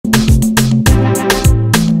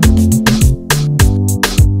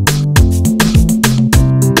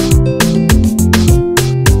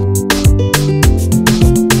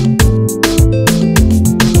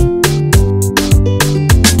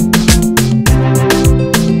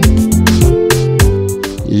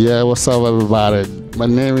Yeah, what's up, everybody? My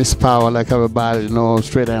name is Power, like everybody knows,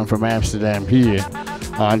 straight down from Amsterdam here.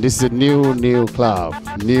 This is a new club,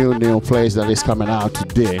 new place that is coming out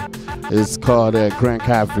today. It's called Grand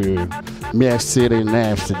Cafe, Meer City in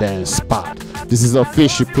Amsterdam spot. This is an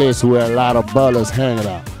official place where a lot of ballers hanging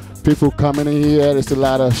out. People coming in here, there's a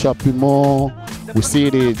lot of shopping mall. We see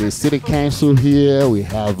the city council here, we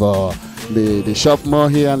have the shop mall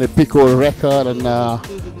here and the Pico record, and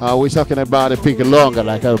we're talking about the Pico longer,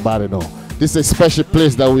 like everybody know. This is a special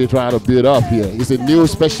place that we're trying to build up here. It's a new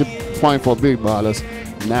special point for big ballers.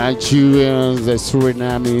 Nigerians, the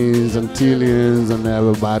Surinamese, Antilleans, and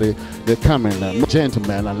everybody, they're coming.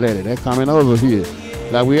 Gentlemen and ladies, they're coming over here.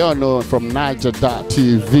 Like we all know from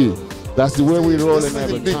Niger.tv. That's the way we rolling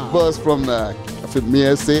every time. Big buzz from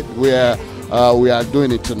Meer City where we are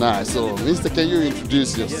doing it tonight. So, Mr. Can you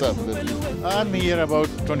introduce yourself? I'm here about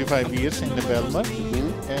 25 years in the Bijlmer,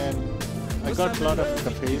 and I got a lot of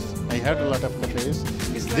cafes. I had a lot of cafes.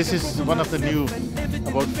 This is one of the new,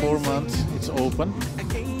 about 4 months it's open.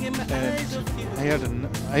 And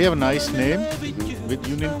I have a nice name with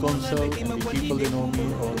Union Council, and the people they know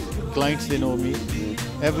me, or clients they know me.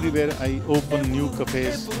 Everywhere I open new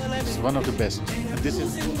cafes, it's one of the best. And this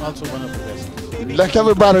is also one of the best. Like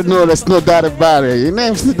everybody knows, there's no doubt about it. In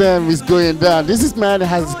Amsterdam is going down. This man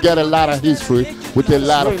has got a lot of history with a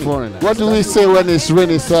lot of foreigners. What do we say when it's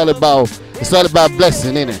raining? It's all about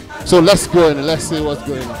blessing, isn't it? So let's go in and let's see what's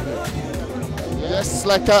going on here. Yes,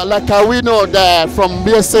 like how we know that from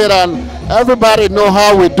Meer City, and everybody know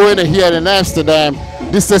how we're doing it here in Amsterdam.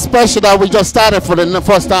 This is a special that we just started for the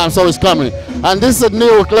first time, so it's coming. And this is a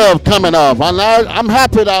new club coming up, and I'm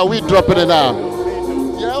happy that we dropping it now.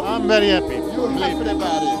 Yeah, I'm very happy. You're happy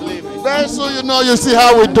about it. Believe me. Very soon you see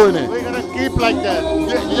how we're doing it. We're gonna keep like that.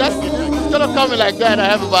 Yes, it's gonna come like that, and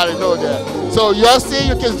everybody know that. So you see,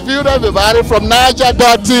 you can view everybody from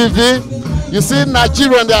Niger.tv. You see,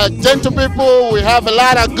 Nigerian, they are gentle people. We have a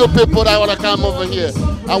lot of good people that want to come over here.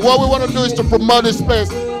 And what we want to do is to promote this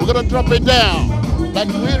place. We're going to drop it down. Like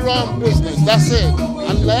we run business, that's it.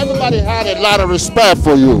 And everybody had a lot of respect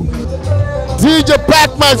for you. DJ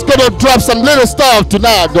Pac-Man's going to drop some little stuff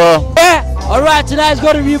tonight, though. Yeah, all right, tonight's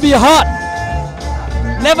going to be hot.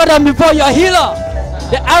 Never done before, your healer.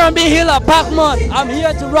 The R&B healer, Pac-Man. I'm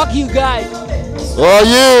here to rock you guys. Oh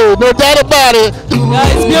yeah, no doubt about it. Yeah,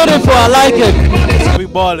 it's beautiful, I like it. We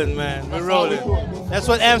balling, man, we're rolling. That's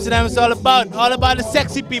what Amsterdam is all about the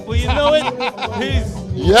sexy people, you know it? Peace.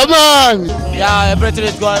 Yeah, man. Yeah, everything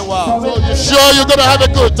is going well. So you sure you're gonna have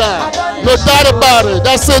a good time? No doubt about it.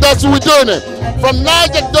 That's it, that's what we're doing it. From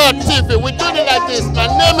Niger.tv, we're doing it like this. My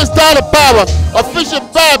name is Tyler Power, official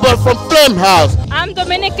barber from Flame House. I'm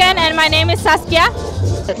Dominican and my name is Saskia.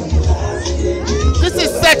 This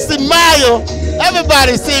is Sexy Mayo.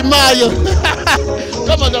 Everybody say Mayo.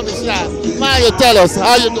 Come on, don't be shy. Mayo, tell us,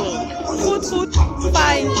 how you doing? Good,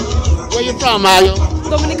 fine. Where you from, Mayo?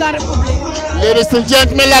 Dominican Republic. Ladies and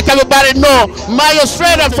gentlemen, like everybody know, Mayo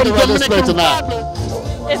straight up from Dominican Republic.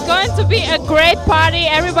 It's going to be a great party.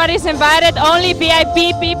 Everybody's invited. Only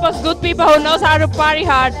VIP people, good people who knows how to party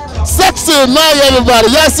hard. Sexy Mayo, everybody.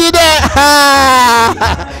 Y'all see that?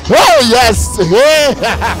 Oh, yes.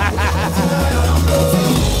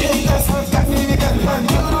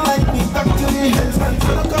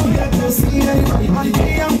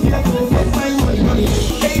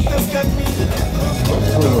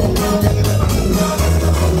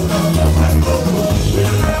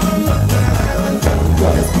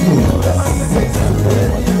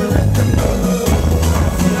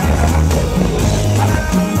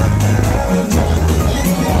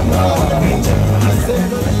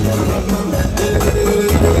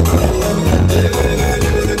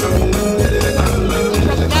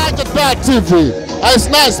 TV. It's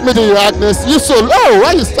nice meeting you, Agnes. You so low.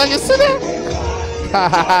 Why you stuck? You see that?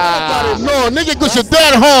 No, nigga, cause you're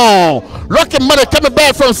dead home. Rockin' money coming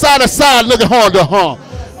back from side to side, nigga, home to home.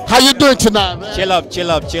 How you doing tonight, man? Chill up,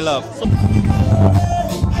 chill up, chill up.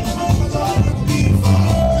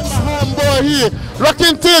 Homeboy here,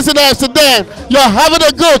 rocking tears in Amsterdam. Y'all having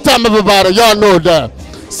a good time, everybody. Y'all know that.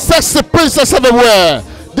 Sexy princess everywhere.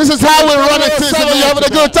 This is how we run it. You having a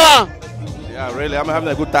good time? Yeah, really, I'm having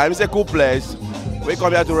a good time. It's a cool place. We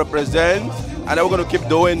come here to represent, and then we're going to keep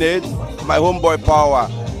doing it. My homeboy Power.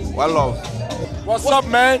 One love. What's up,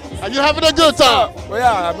 man? Are you having a good time? Well,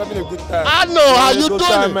 yeah, I'm having a good time. I know how you doing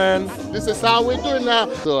time, it. Man. This is how we're doing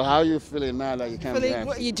now. So how you feeling now that you can't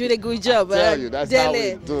dance? You're doing a good job, man. I tell you, that's how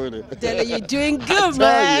we're doing it. Dele, you're doing good,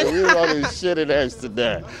 man. We're running shit in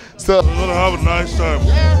Amsterdam. So we're gonna have a nice time.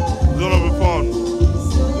 Yeah. It's gonna be fun.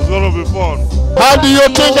 It's gonna be fun. How do you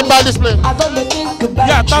think about this place?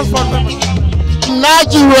 Yeah, thanks for coming. from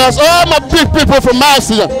Nigeria, all my big people from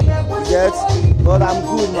Amsterdam. Yes, but I'm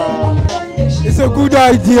good, man. It's a good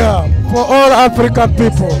idea for all African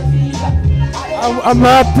people. I'm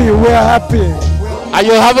happy, we're happy. Are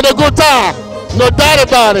you having a good time? No doubt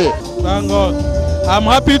about it. Thank God. I'm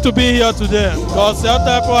happy to be here today because the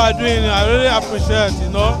other people are doing it, I really appreciate, you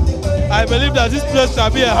know. I believe that this place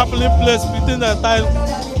shall be a happening place within the time.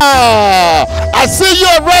 I see you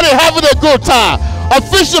already having a good time.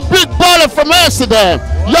 Official big baller from Amsterdam.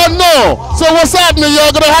 Y'all know. So what's happening?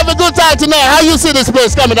 Y'all gonna have a good time tonight. How you see this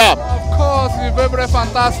place coming up? Of course, it's very, very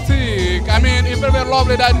fantastic. I mean, it's very, very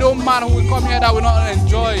lovely that no man who will come here that will not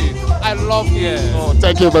enjoy it. I love here. Oh,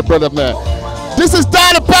 thank you, my brother, man. This is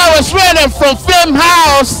Daddy Power Shredder from Film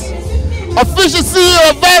House. Official CEO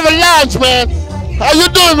of Very Lounge, man. How you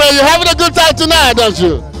doing, man? You having a good time tonight, don't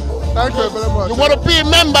you? Thank you very much. You want to be a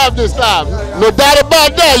member of this club? No doubt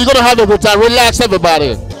about that. You're gonna have a good time. Relax,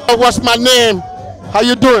 everybody. What's my name? How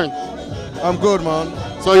you doing? I'm good, man.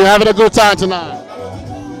 So you're having a good time tonight?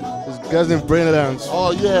 This guy's in Brainlands.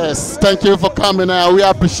 Oh yes, thank you for coming out. We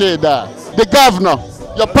appreciate that. The governor,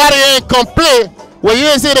 your party ain't complete when you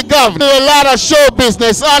ain't see the governor. A lot of show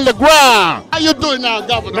business on the ground. How you doing now,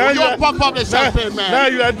 governor? Now You pop up the champagne, man. Now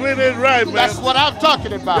you are doing it right, man. That's what I'm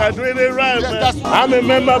talking about. You are doing it right, Yes, man. I'm a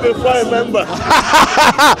member before a member.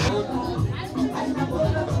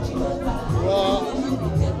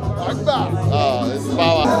 Oh, it's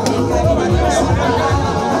power.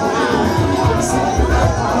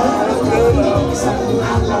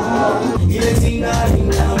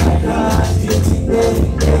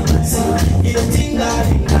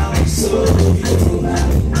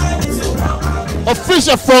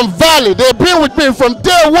 Official from Valley, they've been with me from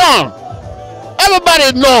day one.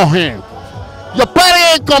 Everybody know him. Your party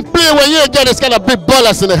ain't complete when you get this kind of big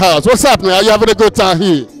ballers in the house. What's happening? Are you having a good time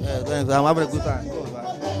here? Yeah, thanks. I'm having a good time.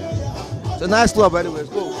 It's a nice club, anyway.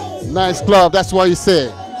 Cool. Nice club, that's what you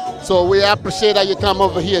said. So we appreciate that you come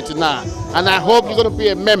over here tonight. And I hope you're going to be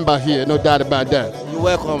a member here, no doubt about that. You're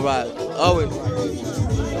welcome, right? Always.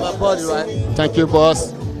 My body, right? Thank you,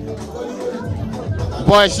 boss.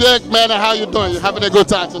 Boy, Sheikh, man, how you doing? You having a good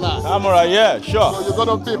time tonight? I'm alright, yeah, sure. So you're going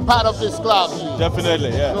to be part of this club here. Definitely,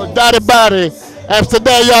 yeah. No doubt about it. After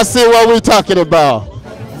that, y'all see what we're talking about.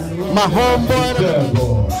 My homeboy.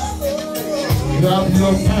 You have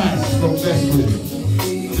your past from next week.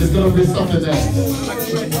 There's going to be something else.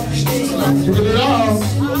 I'm giving it all.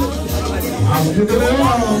 I'm giving it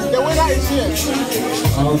all. The winner is here.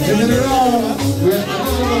 I'm giving it all.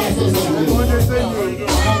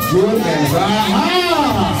 Good man.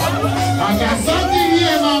 I got something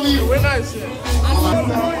here, mommy. The winner is here.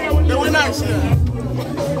 The winner is here.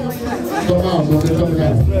 Come on, bro. Come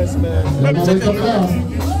down. Yes, man. Let me check it out.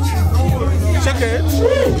 Check it.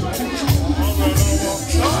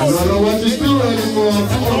 I don't know what to do anymore.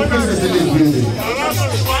 Come on, business in this building.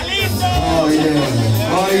 Oh,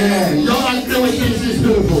 yeah. Oh, yeah. Y'all like the way things is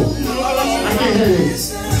beautiful. I can hear it.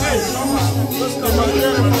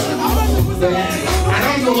 I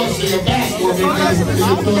don't know what's in your back for because it's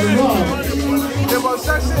going wrong. There was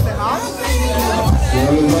sex in the house?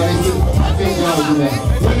 Everybody, I think y'all do that.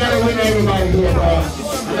 We gotta win everybody here, bro.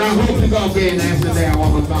 And I hope you're gonna be in Amsterdam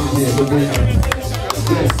one more time here.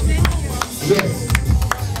 Yes. Yes.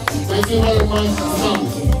 Thank you very much for coming.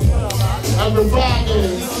 Everybody.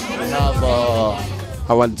 We have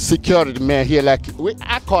our security man here, like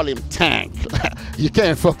I call him Tank. You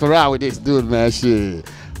can't fuck around with this dude, man. Shit.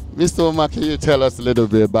 Mr. Omar, can you tell us a little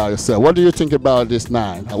bit about yourself? What do you think about this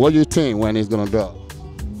night? What do you think when it's gonna go?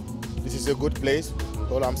 This is a good place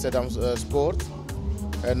called Amsterdam Sport,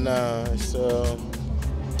 and it's a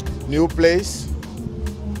new place.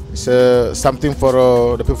 It's something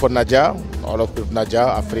for the people from Niger, all of people Niger,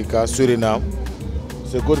 Africa, Suriname.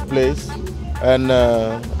 It's a good place and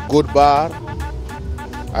good bar.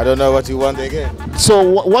 I don't know what you want again. So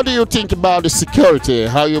what do you think about the security?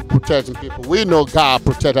 How you protecting people? We know God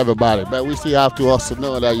protect everybody, but we still have to also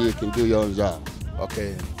know that you can do your own job.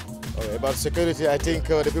 Okay. About security, I think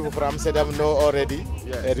the people from Amsterdam know already.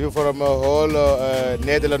 Yes. The people from whole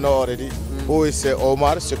Netherlands know already. Who is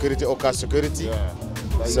Omar, security, Oka security. Yeah.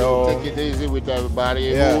 So take it easy with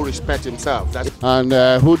everybody who respect himself. And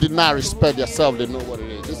who did not respect yourself, they know what it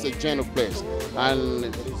is. This is a general place.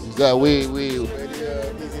 And we easy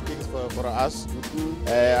things for us.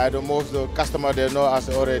 I don't most the customer they know us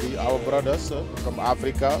already. Our brothers from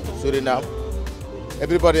Africa, Suriname.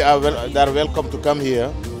 Everybody they are welcome to come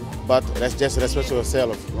here, but let's just respect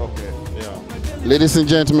yourself. Okay. Yeah. Ladies and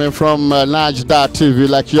gentlemen from Naj.TV,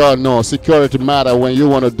 like y'all know, security matter when you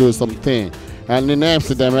want to do something. And in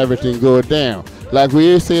Amsterdam, everything goes down. like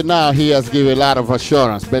we say now, he has given a lot of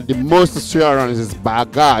assurance, but the most assurance is by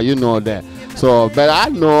God, you know that. So, but I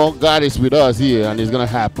know God is with us here, and it's gonna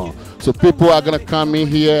happen. So people are gonna come in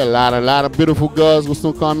here. A lot of beautiful girls will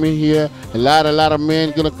still come in here. A lot of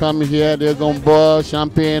men gonna come in here. They're gonna buzz,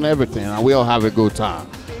 champagne, everything, and we'll have a good time.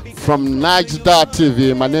 From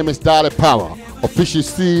Niger.TV, my name is Dolly Power, official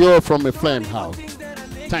CEO from a Flame House.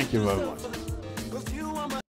 Thank you very much.